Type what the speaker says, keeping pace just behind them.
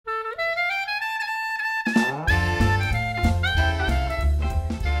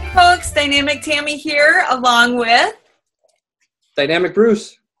Dynamic Tammy here, along with Dynamic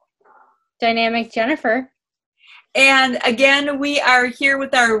Bruce. Dynamic Jennifer. And again, we are here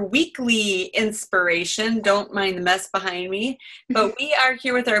with our weekly inspiration. Don't mind the mess behind me, but we are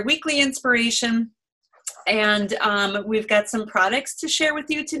here with our weekly inspiration. And we've got some products to share with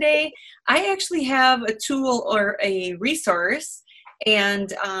you today. I actually have a tool or a resource,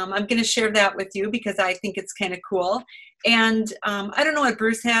 and I'm going to share that with you because I think it's kind of cool. And I don't know what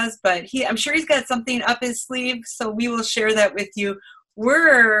Bruce has, but I'm sure he's got something up his sleeve, so we will share that with you.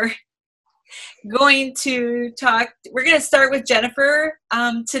 We're going to start with Jennifer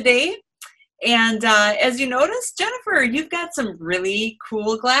today. And as you notice, Jennifer, you've got some really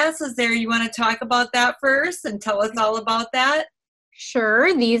cool glasses there. You want to talk about that first and tell us all about that?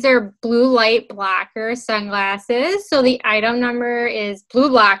 Sure. These are blue light blocker sunglasses. So the item number is blue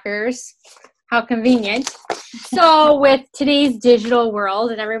blockers. How convenient. So with today's digital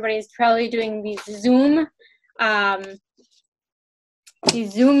world, and everybody's probably doing these Zoom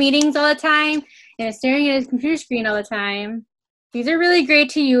meetings all the time and staring at his computer screen all the time, these are really great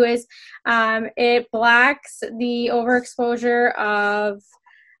to use. It blocks the overexposure of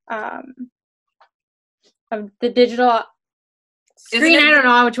the digital screen. I don't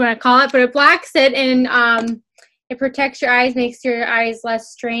know what you want to call it, but it blocks it, and it protects your eyes, makes your eyes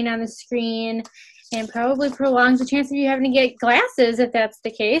less strained on the screen, and probably prolongs the chance of you having to get glasses if that's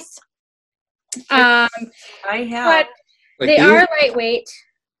the case. I have. But they are lightweight.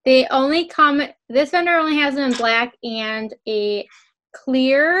 They only come, this vendor only has them in black and a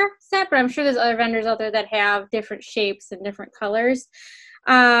clear set, but I'm sure there's other vendors out there that have different shapes and different colors.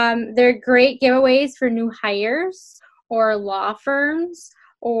 They're great giveaways for new hires or law firms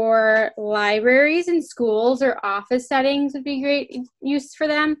or libraries and schools or office settings would be great use for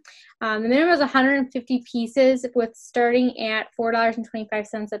them. The minimum is 150 pieces with starting at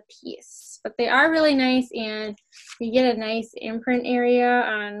 $4.25 a piece. But they are really nice, and you get a nice imprint area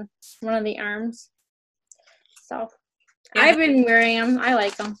on one of the arms. So yeah, I've been wearing them. I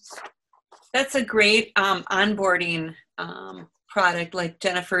like them. That's a great onboarding product, like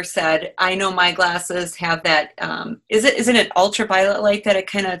Jennifer said. I know my glasses have that. Isn't it ultraviolet light that it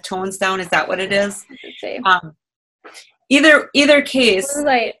kind of tones down? Is that what it is? Either case. Blue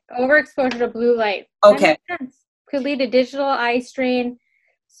light, overexposure to blue light. Okay. Could lead to digital eye strain.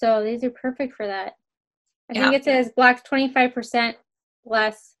 So these are perfect for that. I think it says blocks 25%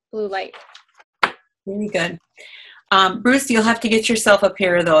 less blue light. Really good. Bruce, you'll have to get yourself a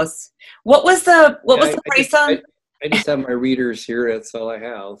pair of those. What was the price on? I just have my readers here. That's all I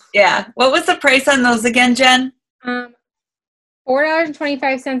have. Yeah. What was the price on those again, Jen?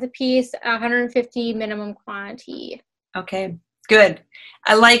 $4.25 a piece, 150 minimum quantity. Okay, good.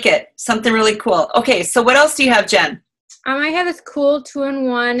 I like it. Something really cool. Okay, so what else do you have, Jen? I have this cool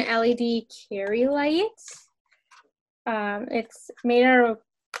 2-in-1 LED carry light. It's made out of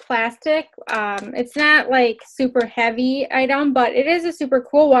plastic. It's not like super heavy item, but it is a super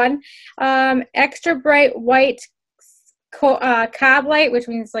cool one. Extra bright white cob light, which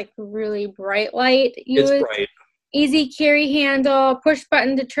means like really bright light. It's bright. Easy carry handle, push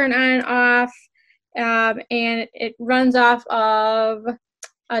button to turn on and off, and it runs off of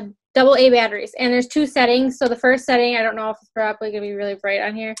a AA batteries. And there's 2 settings. So the first setting, I don't know if it's probably going to be really bright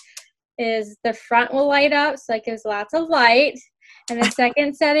on here, is the front will light up, so it gives lots of light. And the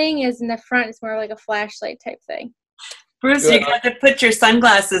second setting is in the front. It's more like a flashlight type thing. Bruce, you're going to have to put your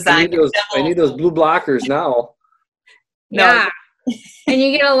sunglasses on. I need those blue blockers now. Yeah. And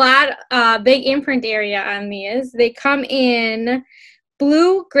you get a lot, big imprint area on these. They come in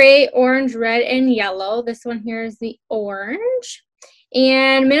blue, gray, orange, red, and yellow. This one here is the orange.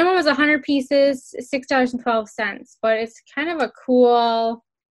 And minimum is 100 pieces, $6.12. But it's kind of a cool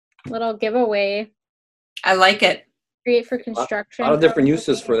little giveaway. I like it. Great for construction. A lot of different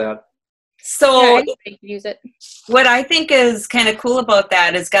uses for that. So yeah, anybody can use it. What I think is kind of cool about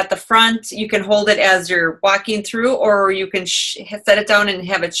that is got the front, you can hold it as you're walking through, or you can set it down and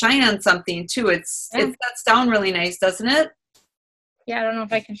have it shine on something too. It sets down really nice, doesn't it? Yeah, I don't know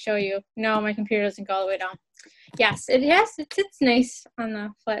if I can show you. No, my computer doesn't go all the way down. Yes, it has. It sits nice on the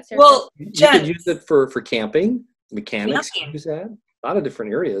flat surface. Well, Jen, you could use it for camping. Mechanics can use that. A lot of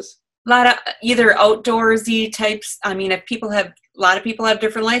different areas. A lot of either outdoorsy types. I mean, a lot of people have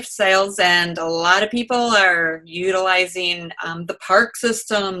different lifestyles, and a lot of people are utilizing the park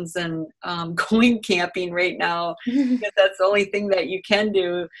systems and going camping right now because that's the only thing that you can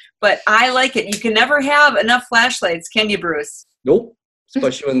do. But I like it. You can never have enough flashlights, can you, Bruce? Nope.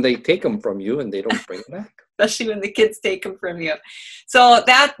 Especially when they take them from you and they don't bring them back. Especially when the kids take them from you. So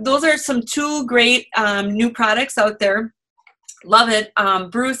those are some 2 great new products out there. Love it.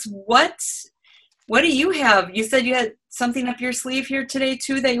 Bruce, what do you have? You said you had something up your sleeve here today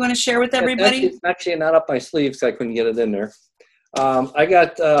too that you want to share with everybody? It's actually not up my sleeve, so I couldn't get it in there. I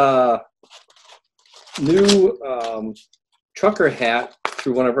got new trucker hat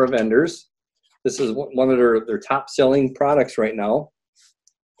through one of our vendors. This is one of their top selling products right now,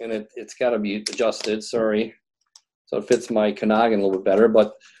 and it's got to be adjusted. Sorry, so it fits my noggin a little bit better.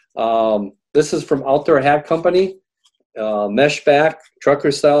 But this is from Outdoor Hat Company, mesh back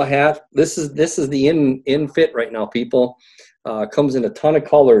trucker style hat. This is the in fit right now, people. Comes in a ton of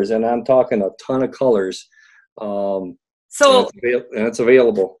colors, and I'm talking a ton of colors. And it's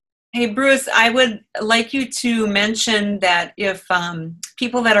available. Hey, Bruce, I would like you to mention that if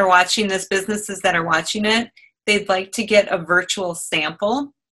people that are watching this, businesses that are watching it, they'd like to get a virtual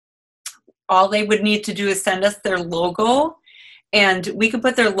sample, all they would need to do is send us their logo, and we could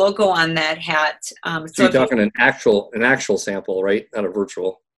put their logo on that hat. So you're talking an actual sample, right? Not a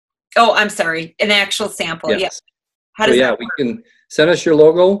virtual. Oh, I'm sorry. An actual sample, yes. Yeah. How does that work? We can send us your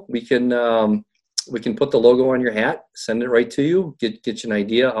logo. We can put the logo on your hat, send it right to you, get you an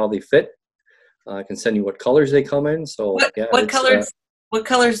idea how they fit. I can send you what colors they come in. So what colors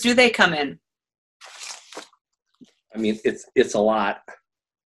do they come in? I mean, it's a lot.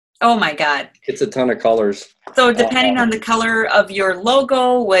 Oh my God. It's a ton of colors. So depending on the color of your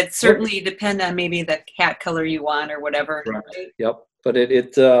logo would certainly depend on maybe the hat color you want or whatever. Right. Yep. But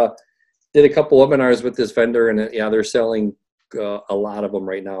it did a couple webinars with this vendor, and they're selling a lot of them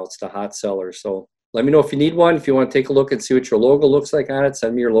right now. It's the hot seller. So let me know if you need one. If you want to take a look and see what your logo looks like on it,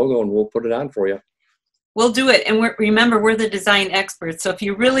 send me your logo and we'll put it on for you. We'll do it. And remember, we're the design experts. So if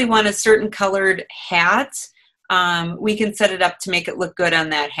you really want a certain colored hat, we can set it up to make it look good on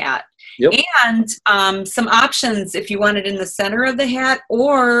that hat. Yep. And some options if you want it in the center of the hat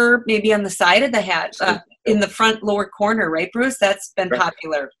or maybe on the side of the hat, in the front lower corner, right, Bruce? That's been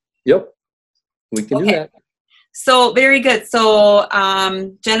popular. Yep. We can do that. So very good. So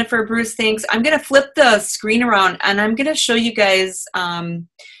Jennifer, Bruce, thanks. I'm going to flip the screen around and I'm going to show you guys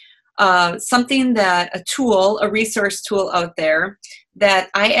something a resource tool out there that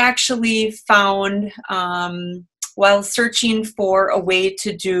I actually found while searching for a way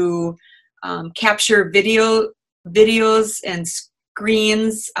to do capture videos and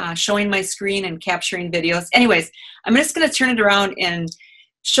screens, showing my screen and capturing videos. Anyways, I'm just going to turn it around and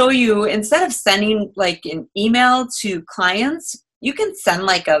show you, instead of sending like an email to clients, you can send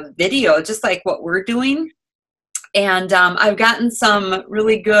like a video, just like what we're doing. And I've gotten some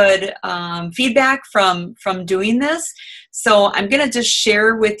really good feedback from doing this. So I'm going to just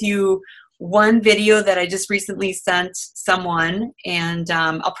share with you one video that I just recently sent someone, and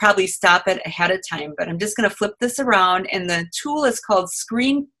I'll probably stop it ahead of time, but I'm just going to flip this around, and the tool is called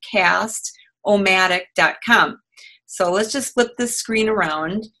screencastomatic.com. So let's just flip this screen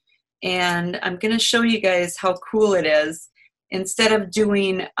around, and I'm going to show you guys how cool it is. Instead of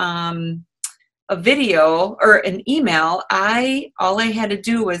doing a video or an email, all I had to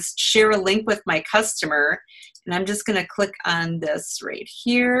do was share a link with my customer, and I'm just going to click on this right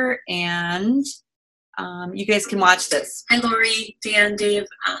here, and you guys can watch this. Hi, Lori, Dan, Dave.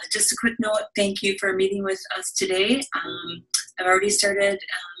 Just a quick note. Thank you for meeting with us today. I've already started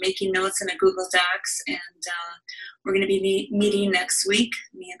making notes in a Google Docs, and we're going to be meeting next week,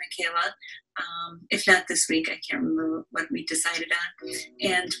 me and Michaela. If not this week, I can't remember what we decided on.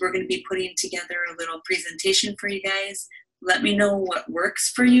 And we're going to be putting together a little presentation for you guys. Let me know what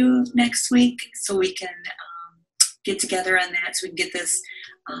works for you next week so we can get together on that, so we can get this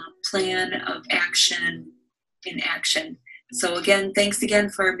plan of action in action. So again, thanks again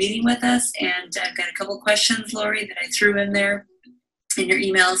for meeting with us. And I've got a couple questions, Lori, that I threw in there in your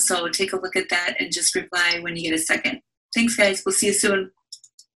email. So take a look at that and just reply when you get a second. Thanks, guys. We'll see you soon.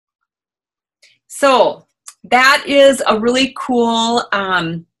 So that is a really cool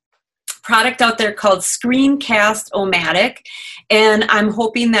product out there called Screencast-O-Matic, and I'm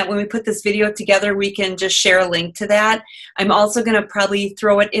hoping that when we put this video together, we can just share a link to that. I'm also going to probably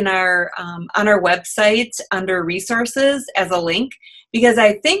throw it in our on our website under resources as a link, because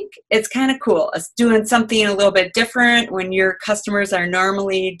I think it's kind of cool. It's doing something a little bit different when your customers are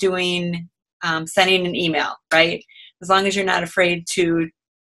normally doing sending an email, right? As long as you're not afraid to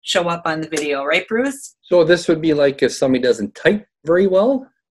show up on the video, right, Bruce? So this would be like if somebody doesn't type very well,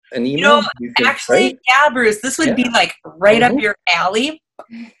 an email? Actually, yeah, Bruce, this would be like right up your alley.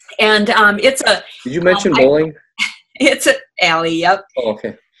 And it's a... Did you mention bowling? It's a alley, yep. Oh,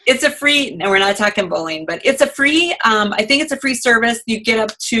 okay. It's a free... No, we're not talking bowling, but it's a free... I think it's a free service. You get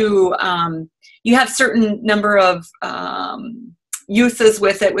up to... you have certain number of uses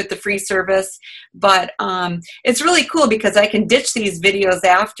with it with the free service, but it's really cool because I can ditch these videos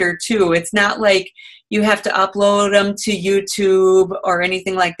after too. It's not like you have to upload them to YouTube or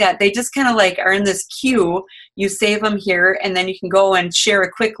anything like that. They just kind of like are in this queue. You save them here, and then you can go and share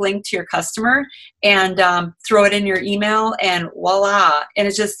a quick link to your customer and throw it in your email, and voila. And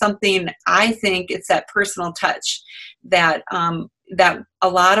it's just something, I think it's that personal touch that that a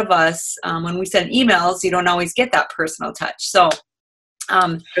lot of us, when we send emails, you don't always get that personal touch. So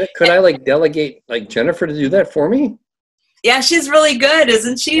could I like delegate like Jennifer to do that for me? yeah, she's really good,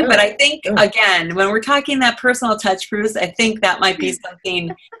 isn't she? Yeah, but I think, yeah. again, when we're talking that personal touch, Bruce, I think that might be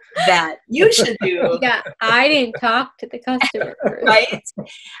something that you should do. Yeah, I didn't talk to the customer first. Right?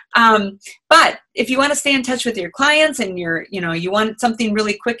 But if you want to stay in touch with your clients and you want something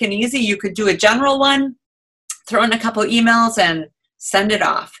really quick and easy, you could do a general one, throw in a couple emails and send it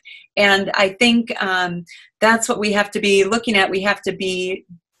off. And I think that's what we have to be looking at. We have to be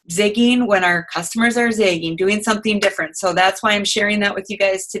zigging when our customers are zigging, doing something different. So that's why I'm sharing that with you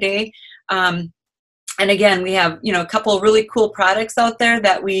guys today. And again, we have, a couple of really cool products out there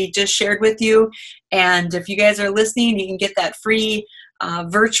that we just shared with you. And if you guys are listening, you can get that free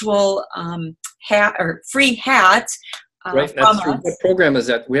virtual hat or free hat. Right. That's true. What program is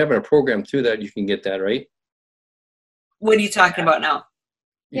that? We have a program too that you can get that, right? What are you talking about now?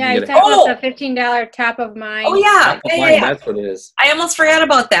 Yeah, you talked about the $15 top of mind. Oh, yeah. Top of mind, that's what it is. I almost forgot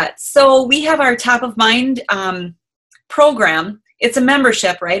about that. So we have our top of mind program. It's a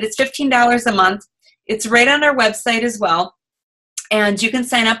membership, right? It's $15 a month. It's right on our website as well. And you can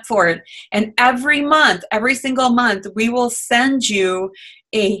sign up for it. And every month, every single month, we will send you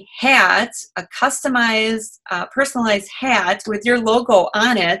a hat, a customized, personalized hat with your logo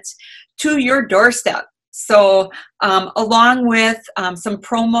on it to your doorstep. So along with some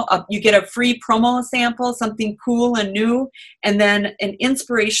promo, you get a free promo sample, something cool and new, and then an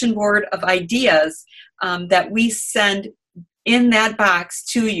inspiration board of ideas that we send in that box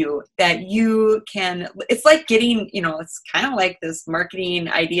to you that you can, it's like getting, it's kind of like this marketing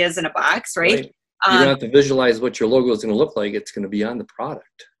ideas in a box, right? You don't have to visualize what your logo is going to look like. It's going to be on the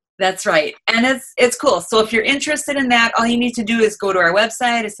product. That's right. And it's cool. So if you're interested in that, all you need to do is go to our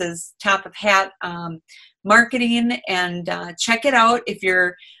website. It says Top of Hat Marketing, and check it out. If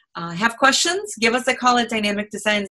you have questions, give us a call at Dynamic Designs.